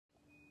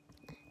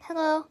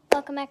Hello,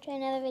 welcome back to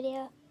another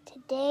video.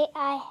 Today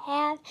I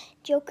have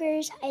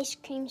Joker's Ice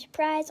Cream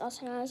Surprise,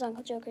 also known as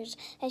Uncle Joker's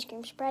Ice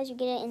Cream Surprise. You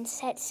get it in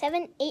set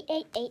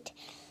 7888.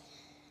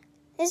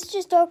 This is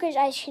just Joker's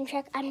Ice Cream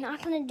Truck. I'm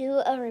not going to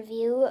do a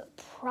review,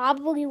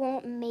 probably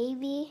won't,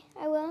 maybe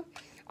I will,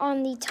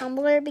 on the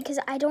tumbler because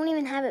I don't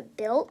even have it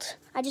built.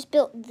 I just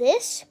built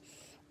this,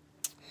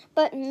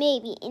 but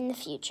maybe in the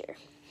future.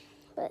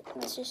 But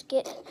let's just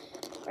get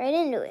right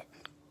into it.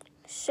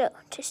 So,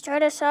 to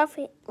start us off,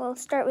 we'll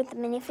start with the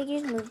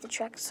minifigures, move the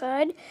truck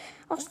aside.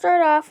 I'll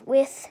start off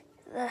with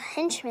the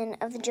henchmen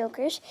of the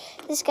Jokers.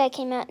 This guy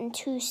came out in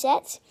 2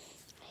 sets.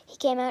 He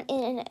came out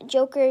in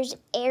Joker's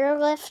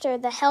airlift, or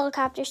the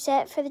helicopter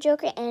set for the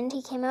Joker, and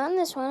he came out in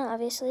this one,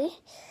 obviously.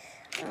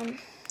 I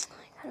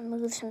gotta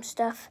move some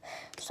stuff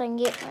so I can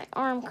get my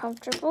arm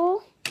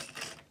comfortable.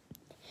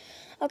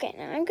 Okay,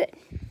 now I'm good.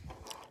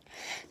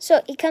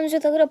 So, he comes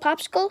with a little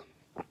popsicle.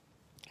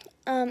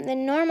 The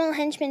normal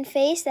henchman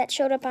face that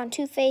showed up on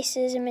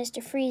Two-Faces and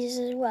Mr. Freeze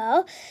as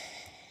well.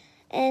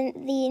 And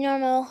the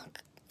normal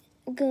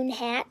goon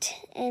hat.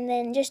 And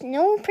then just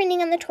no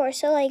printing on the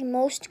torso like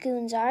most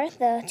goons are.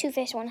 The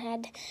Two-Face one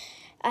had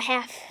a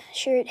half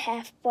shirt,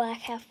 half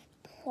black, half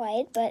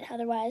white. But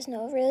otherwise,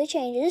 no really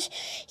changes.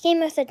 He came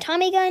with a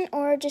Tommy gun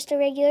or just a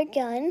regular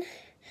gun.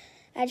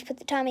 I just put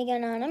the Tommy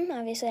gun on him.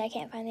 Obviously, I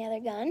can't find the other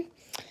gun.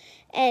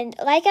 And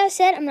like I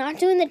said, I'm not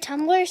doing the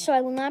tumbler, so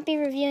I will not be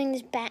reviewing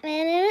this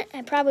Batman in it.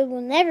 I probably will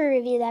never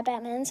review that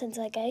Batman since,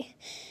 like I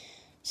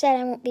said,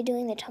 I won't be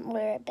doing the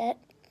tumbler, I bet.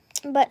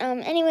 But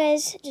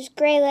anyways, just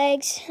gray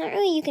legs. Not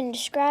really you can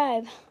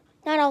describe.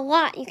 Not a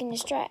lot you can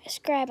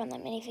describe on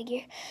that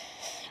minifigure.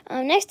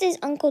 Next is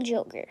Uncle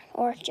Joker,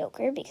 or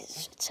Joker,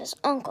 because it says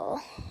Uncle.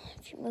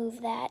 If you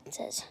move that, it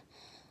says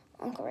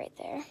Uncle right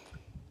there.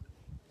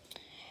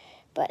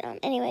 But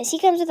anyways, he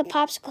comes with a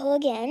popsicle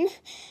again,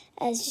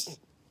 as just...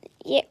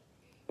 Yeah,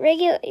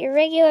 your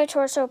regular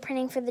torso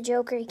printing for the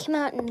Joker. He came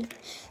out in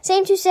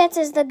same 2 sets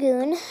as the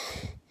Goon,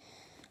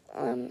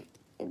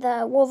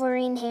 the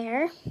Wolverine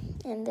hair,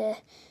 and the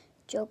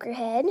Joker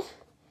head.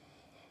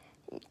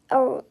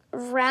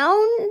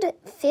 Around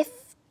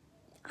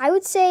I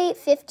would say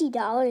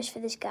 $50 for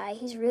this guy.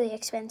 He's really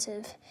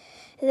expensive.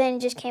 And then he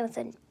just came with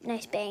a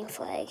nice bang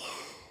flag.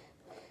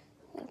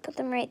 I'm gonna put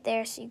them right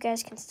there so you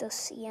guys can still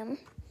see them.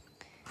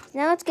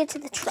 Now let's get to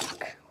the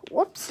truck.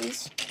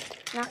 Whoopsies.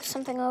 Knocked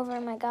something over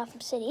in my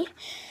Gotham City.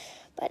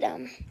 But,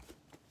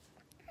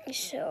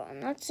 so I'm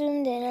not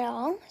zoomed in at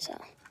all. So,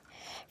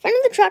 front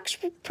of the truck's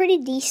pretty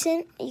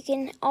decent. You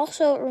can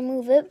also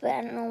remove it, but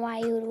I don't know why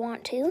you would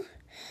want to.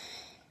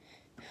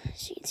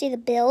 So you can see the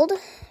build,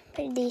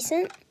 pretty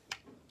decent.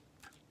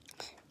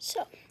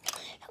 So,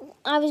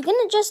 I was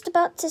just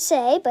about to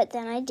say, but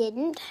then I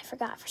didn't. I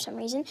forgot for some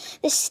reason.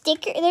 The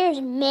sticker,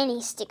 there's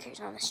many stickers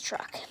on this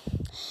truck.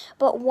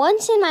 But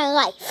once in my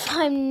life,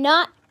 I'm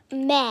not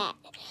mad.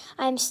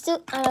 I'm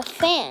a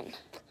fan.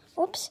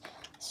 Oops,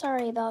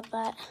 sorry about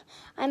that.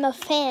 I'm a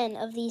fan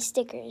of these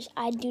stickers.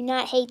 I do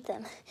not hate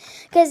them.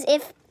 Because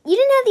if you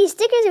didn't have these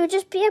stickers, it would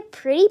just be a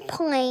pretty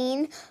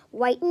plain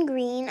white and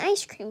green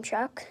ice cream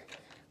truck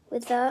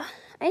with a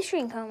ice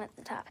cream cone at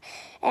the top.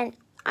 And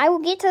I will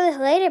get to this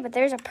later, but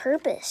there's a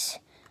purpose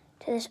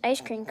to this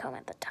ice cream cone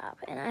at the top.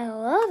 And I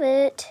love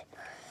it.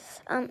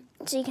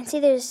 So you can see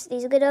there's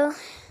these little...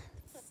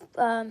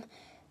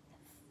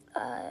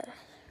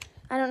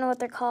 I don't know what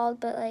they're called,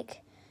 but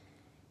like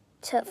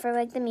for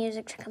like the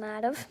music to come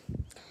out of.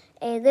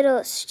 A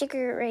little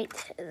sticker right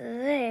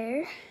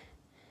there. It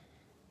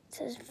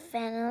says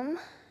Venom.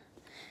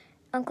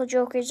 Uncle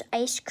Joker's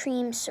Ice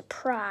Cream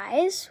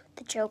Surprise with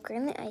the Joker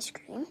and the ice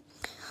cream.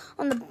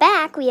 On the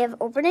back, we have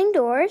opening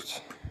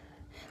doors.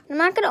 I'm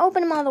not going to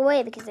open them all the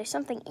way because there's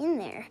something in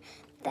there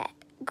that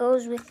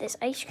goes with this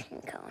ice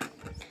cream cone.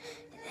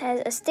 It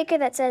has a sticker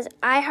that says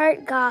I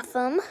Heart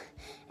Gotham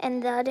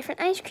and the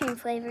different ice cream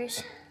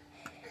flavors.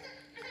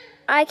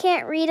 I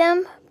can't read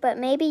them, but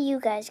maybe you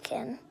guys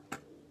can.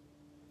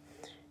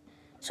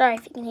 Sorry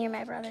if you can hear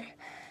my brother.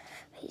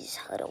 He's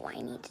a little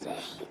whiny today.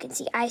 You can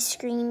see I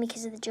scream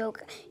because of the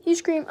joke. You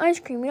scream ice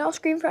cream, we all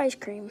scream for ice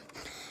cream.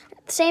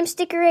 Same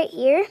sticker right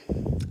here.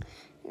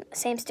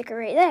 Same sticker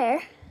right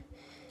there.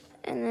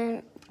 And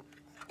then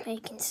you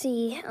can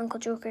see Uncle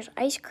Joker's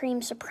Ice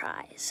Cream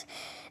Surprise.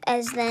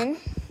 As then,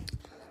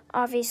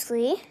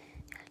 obviously,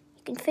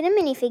 you can fit a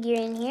minifigure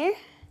in here.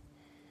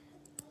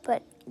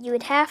 But you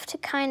would have to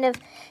kind of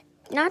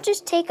not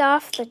just take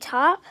off the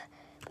top,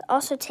 but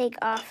also take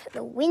off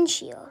the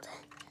windshield.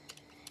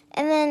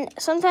 And then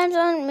sometimes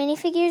on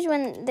minifigures,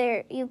 when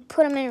you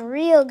put them in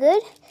real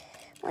good,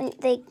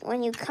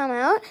 when you come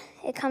out,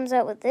 it comes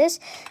out with this.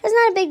 It's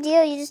not a big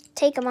deal. You just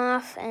take them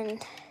off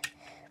and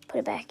put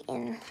it back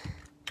in.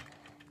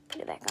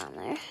 Put it back on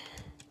there.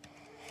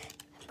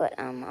 But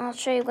I'll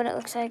show you what it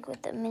looks like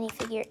with the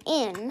minifigure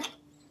in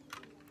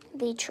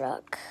the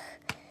truck.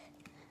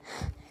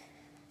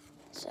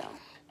 So,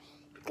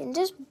 you can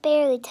just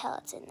barely tell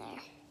it's in there.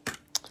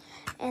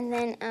 And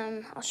then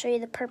I'll show you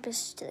the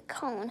purpose to the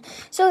cone.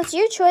 So, it's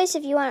your choice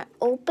if you want to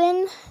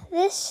open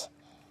this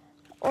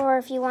or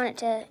if you want it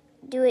to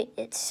do it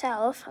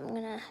itself. I'm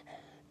gonna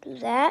do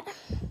that.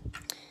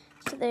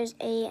 So there's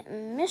a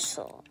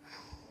missile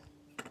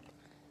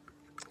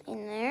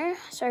in there.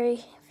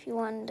 Sorry if you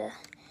wanted to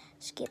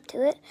skip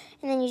to it.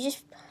 And then you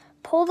just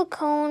pull the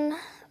cone,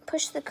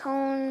 push the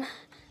cone.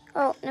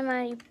 Oh, never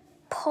mind. You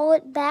pull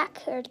it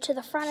back or to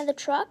the front of the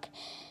truck,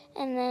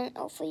 and then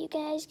hopefully you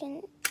guys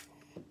can.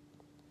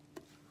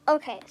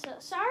 Okay, so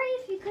sorry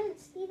if you couldn't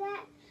see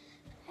that.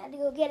 I had to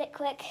go get it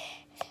quick,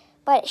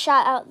 but it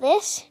shot out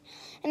this.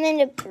 And then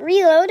to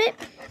reload it,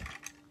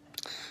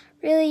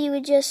 really you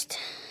would just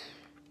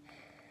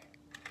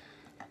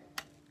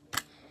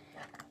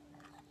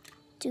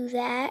do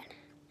that.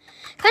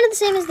 Kind of the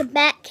same as the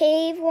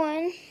Batcave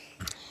one,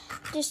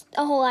 just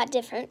a whole lot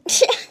different.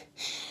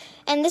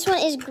 And this one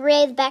is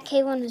gray, the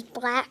Batcave one is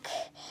black.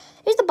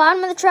 Here's the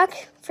bottom of the truck.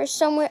 For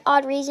some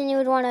odd reason you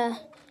would want to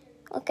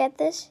look at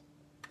this.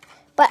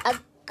 But a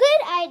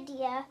good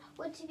idea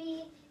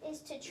is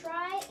to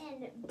try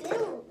and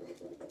build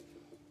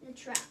the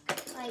truck.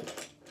 Like,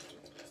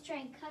 try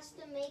and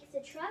custom make the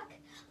truck.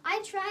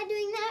 I tried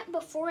doing that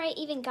before I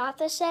even got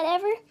this set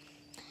ever.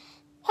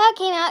 How it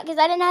came out, because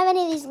I didn't have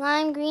any of these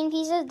lime green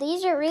pieces.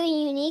 These are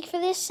really unique for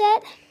this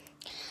set.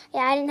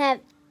 Yeah, I didn't have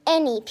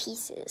any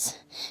pieces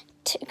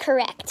to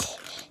correct.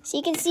 So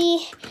you can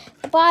see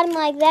the bottom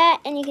like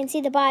that, and you can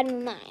see the bottom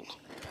of mine.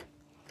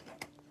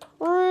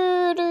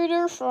 Pretty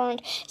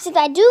different. Since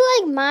I do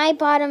like my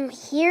bottom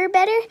here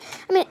better,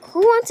 I mean, who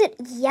wants it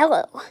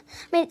yellow? I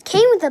mean, it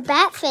came with a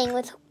bat thing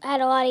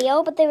had a lot of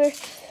yellow, but they were,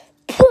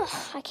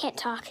 I can't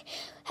talk.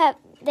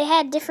 They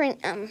had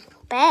different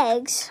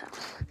bags.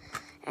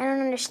 I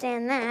don't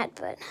understand that,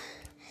 but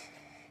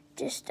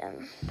just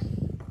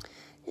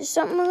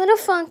something a little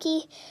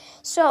funky.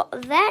 So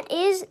that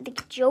is the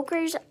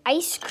Joker's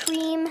Ice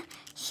Cream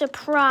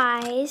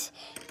Surprise.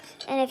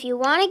 And if you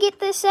want to get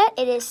this set,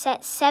 it is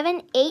set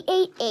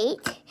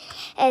 7888.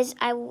 As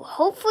I will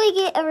hopefully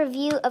get a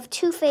review of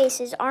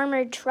Two-Face's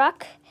armored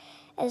truck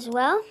as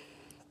well.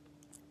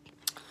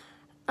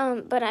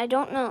 But I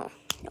don't know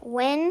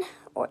when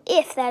or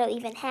if that'll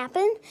even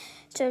happen.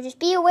 So just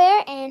be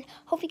aware, and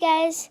hope you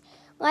guys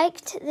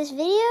liked this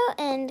video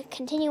and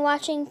continue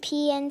watching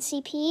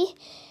PNCP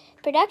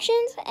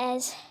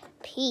Productions.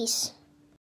 Peace.